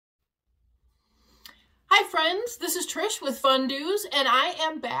Hi friends, this is Trish with Fun Do's, and I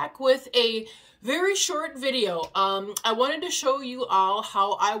am back with a very short video. I wanted to show you all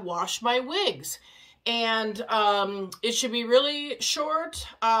how I wash my wigs, and it should be really short.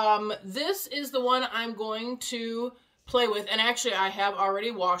 This is the one I'm going to play with, and actually I have already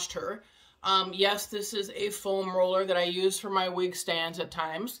washed her. Yes, this is a foam roller that I use for my wig stands at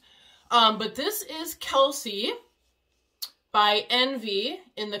times, but this is Kelsey by Envy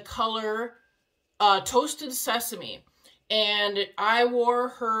in the color Toasted Sesame, and I wore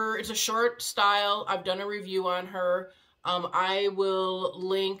her. It's a short style. I've done a review on her. I will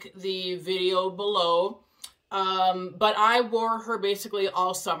link the video below, but I wore her basically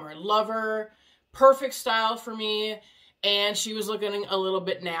all summer. Love her, perfect style for me, and she was looking a little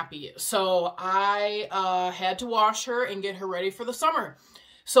bit nappy, so I had to wash her and get her ready for the summer.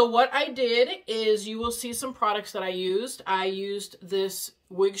 So what I did is, you will see some products that I used. I used this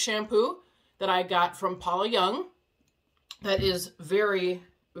wig shampoo that I got from Paula Young. That is very,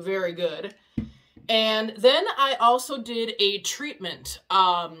 very good. And then I also did a treatment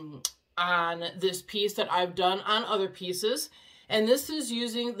on this piece that I've done on other pieces. And this is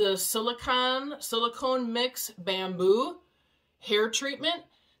using the silicone mix Bambu hair treatment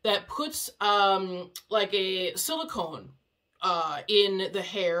that puts like a silicone in the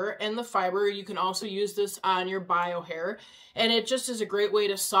hair and the fiber. You can also use this on your bio hair, and it just is a great way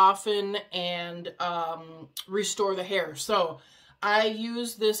to soften and restore the hair. So I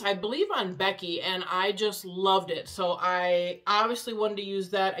used this, I believe, on Becky, and I just loved it. So I obviously wanted to use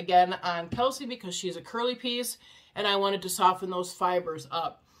that again on Kelsey because she's a curly piece, and I wanted to soften those fibers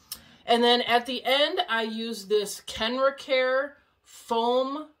up. And then at the end, I used this Kenra Care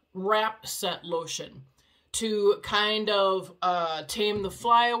foam wrap set lotion to kind of tame the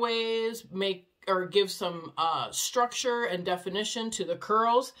flyaways, give some structure and definition to the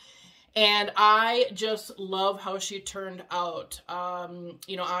curls. And I just love how she turned out.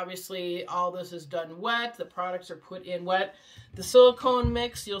 You know, obviously all this is done wet. The products are put in wet. The silicone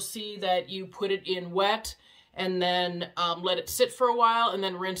mix, you'll see that you put it in wet and then let it sit for a while and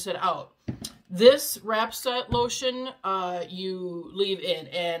then rinse it out. This wrap set lotion you leave in,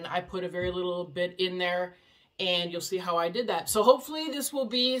 and I put a very little bit in there, and you'll see how I did that. So hopefully this will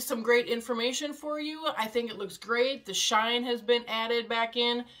be some great information for you. I think it looks great. The shine has been added back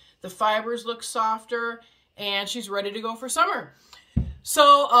in. The fibers look softer, and she's ready to go for summer. So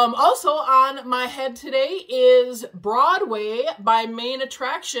also on my head today is Broadway by Main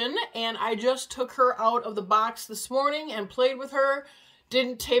Attraction, and I just took her out of the box this morning and played with her.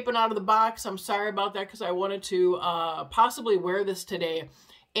 Didn't tape it out of the box. I'm sorry about that because I wanted to possibly wear this today.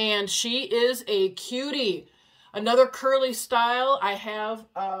 And she is a cutie. Another curly style. I have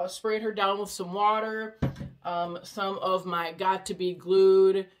sprayed her down with some water, some of my Got to Be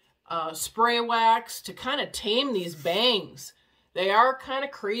Glued spray wax to kind of tame these bangs. They are kind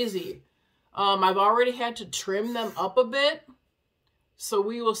of crazy. I've already had to trim them up a bit, so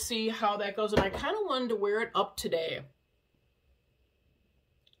we will see how that goes. And I kind of wanted to wear it up today.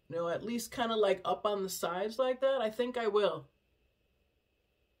 You know, at least kind of like up on the sides like that. I think I will.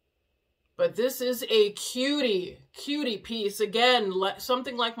 But this is a cutie piece. Again,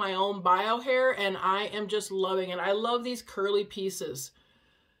 something like my own bio hair, and I am just loving it. I love these curly pieces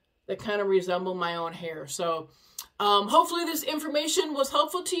that kind of resemble my own hair. So hopefully this information was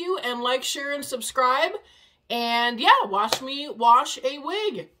helpful to you, and like, share, and subscribe. And yeah, watch me wash a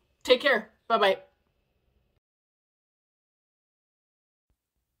wig. Take care. Bye-bye.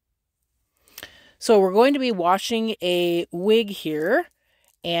 So we're going to be washing a wig here.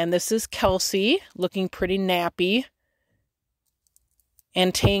 And this is Kelsey, looking pretty nappy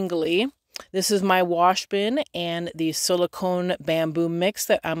and tangly. This is my wash bin and the silicone Bambu mix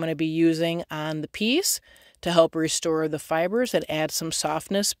that I'm going to be using on the piece to help restore the fibers and add some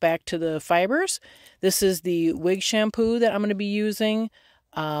softness back to the fibers. This is the wig shampoo that I'm going to be using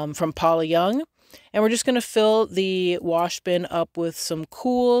from Paula Young. And we're just going to fill the wash bin up with some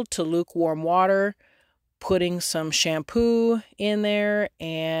cool to lukewarm water, putting some shampoo in there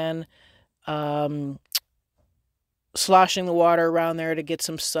and sloshing the water around there to get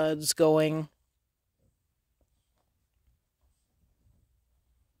some suds going.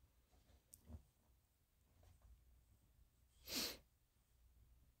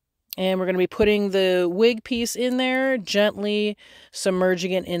 And we're going to be putting the wig piece in there, gently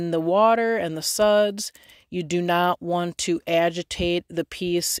submerging it in the water and the suds. You do not want to agitate the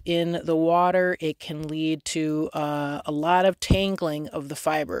piece in the water. It can lead to a lot of tangling of the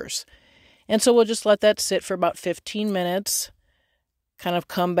fibers. And so we'll just let that sit for about 15 minutes. Kind of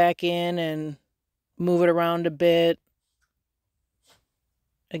come back in and move it around a bit.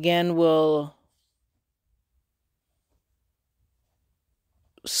 Again, we'll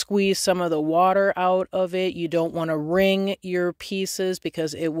squeeze some of the water out of it. You don't want to wring your pieces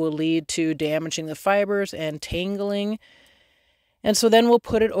because it will lead to damaging the fibers and tangling. And so then we'll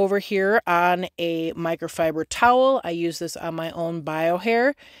put it over here on a microfiber towel. I use this on my own bio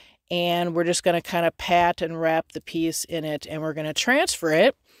hair, and we're just going to kind of pat and wrap the piece in it, and we're going to transfer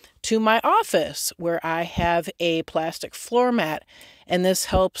it to my office where I have a plastic floor mat. And this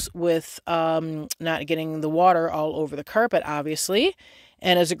helps with not getting the water all over the carpet, obviously,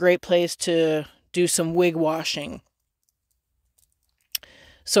 and is a great place to do some wig washing.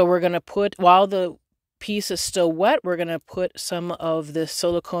 So we're going to put, while the piece is still wet, we're going to put some of the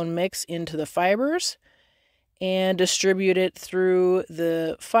silicone mix into the fibers and distribute it through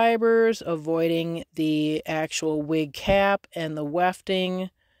the fibers, avoiding the actual wig cap and the wefting.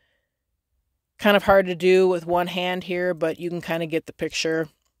 Kind of hard to do with one hand here, but you can kind of get the picture.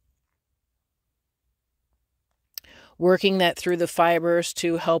 Working that through the fibers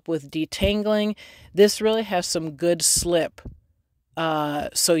to help with detangling. This really has some good slip.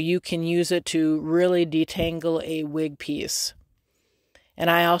 So you can use it to really detangle a wig piece. And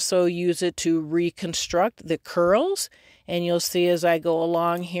I also use it to reconstruct the curls. And you'll see as I go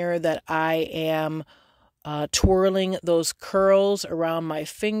along here that I am twirling those curls around my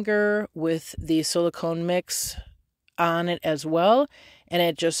finger with the silicone mix on it as well. And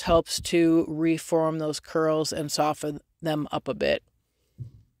it just helps to reform those curls and soften them up a bit.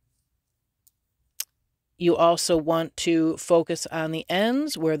 You also want to focus on the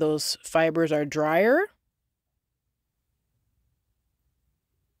ends where those fibers are drier.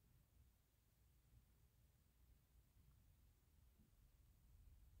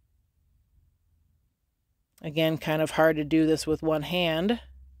 Again, kind of hard to do this with one hand.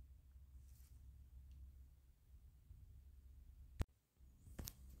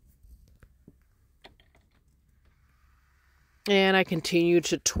 And I continue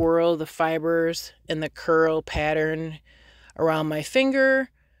to twirl the fibers and the curl pattern around my finger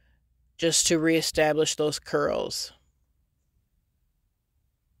just to reestablish those curls.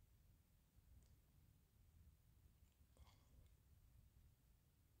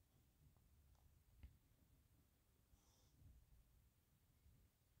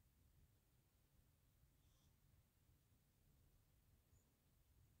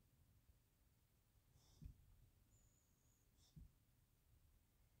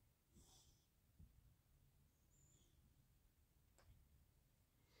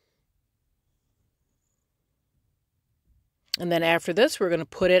 And then after this, we're going to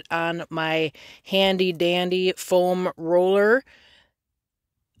put it on my handy dandy foam roller,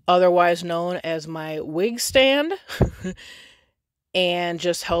 otherwise known as my wig stand, and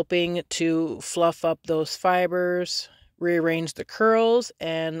just helping to fluff up those fibers, rearrange the curls,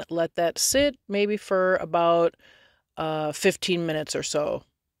 and let that sit maybe for about 15 minutes or so.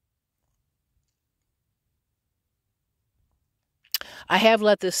 I have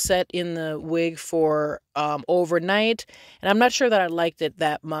let this set in the wig for overnight, and I'm not sure that I liked it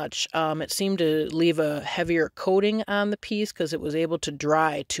that much. It seemed to leave a heavier coating on the piece because it was able to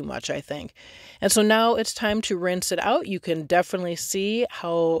dry too much, I think. And so now it's time to rinse it out. You can definitely see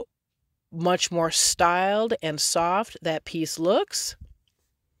how much more styled and soft that piece looks.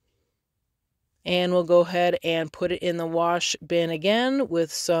 And we'll go ahead and put it in the wash bin again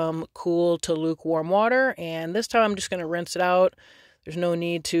with some cool to lukewarm water. And this time I'm just going to rinse it out. There's no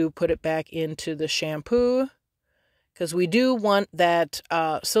need to put it back into the shampoo because we do want that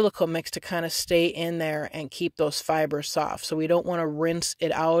silicone mix to kind of stay in there and keep those fibers soft. So we don't want to rinse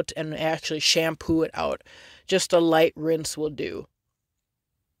it out and actually shampoo it out. Just a light rinse will do.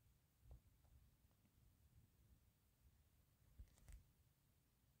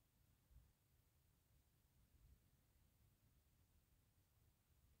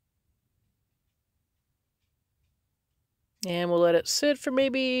 And we'll let it sit for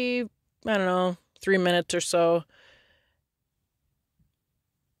maybe, I don't know, 3 minutes or so.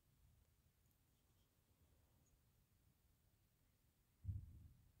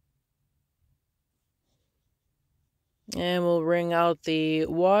 And we'll wring out the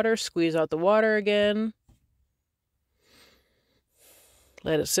water, squeeze out the water again.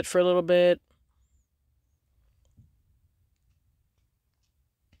 Let it sit for a little bit.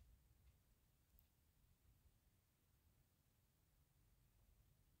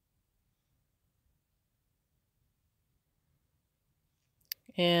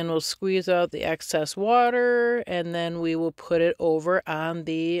 And we'll squeeze out the excess water, and then we will put it over on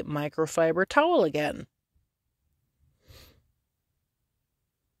the microfiber towel again.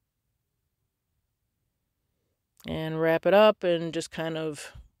 And wrap it up and just kind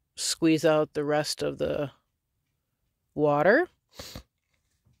of squeeze out the rest of the water.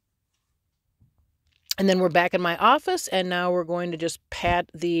 And then we're back in my office, and now we're going to just pat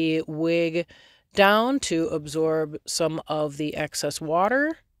the wig down to absorb some of the excess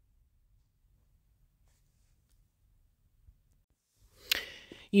water.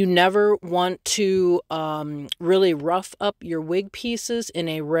 You never want to really rough up your wig pieces in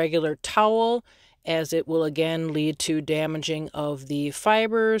a regular towel, as it will again lead to damaging of the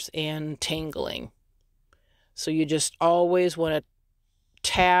fibers and tangling. So you just always want to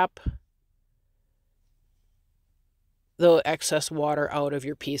tap the excess water out of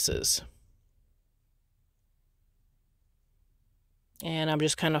your pieces. And I'm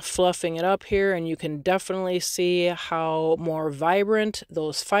just kind of fluffing it up here, and you can definitely see how more vibrant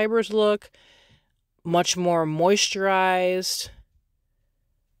those fibers look, much more moisturized.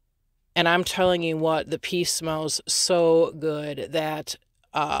 And I'm telling you what, the piece smells so good. That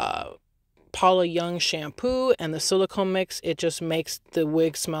Paula Young shampoo and the silicone mix, it just makes the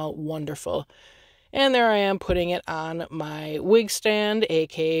wig smell wonderful. And there I am putting it on my wig stand,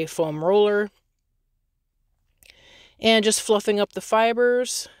 aka foam roller. And just fluffing up the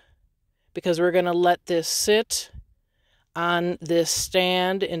fibers, because we're going to let this sit on this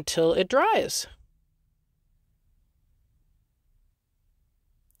stand until it dries.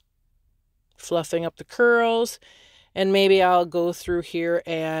 Fluffing up the curls. And maybe I'll go through here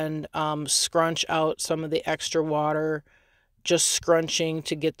and scrunch out some of the extra water, just scrunching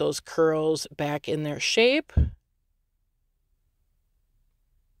to get those curls back in their shape.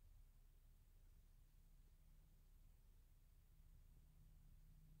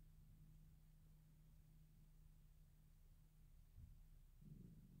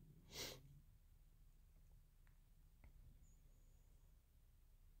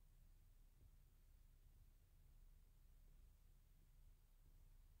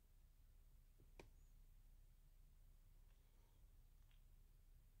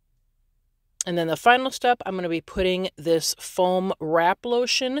 And then the final step, I'm going to be putting this foam wrap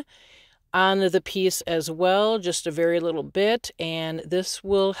lotion on the piece as well, just a very little bit. And this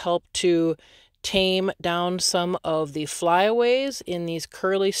will help to tame down some of the flyaways in these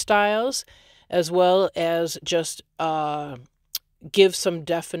curly styles, as well as just give some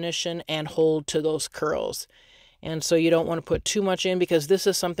definition and hold to those curls. And so you don't want to put too much in, because this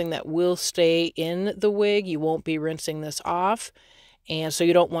is something that will stay in the wig. You won't be rinsing this off. And so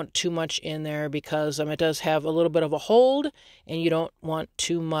you don't want too much in there, because it does have a little bit of a hold, and you don't want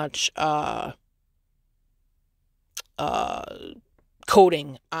too much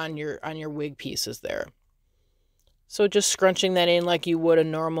coating on your wig pieces there. So just scrunching that in like you would a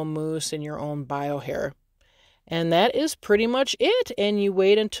normal mousse in your own bio hair. And that is pretty much it. And you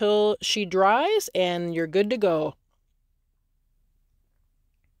wait until she dries and you're good to go.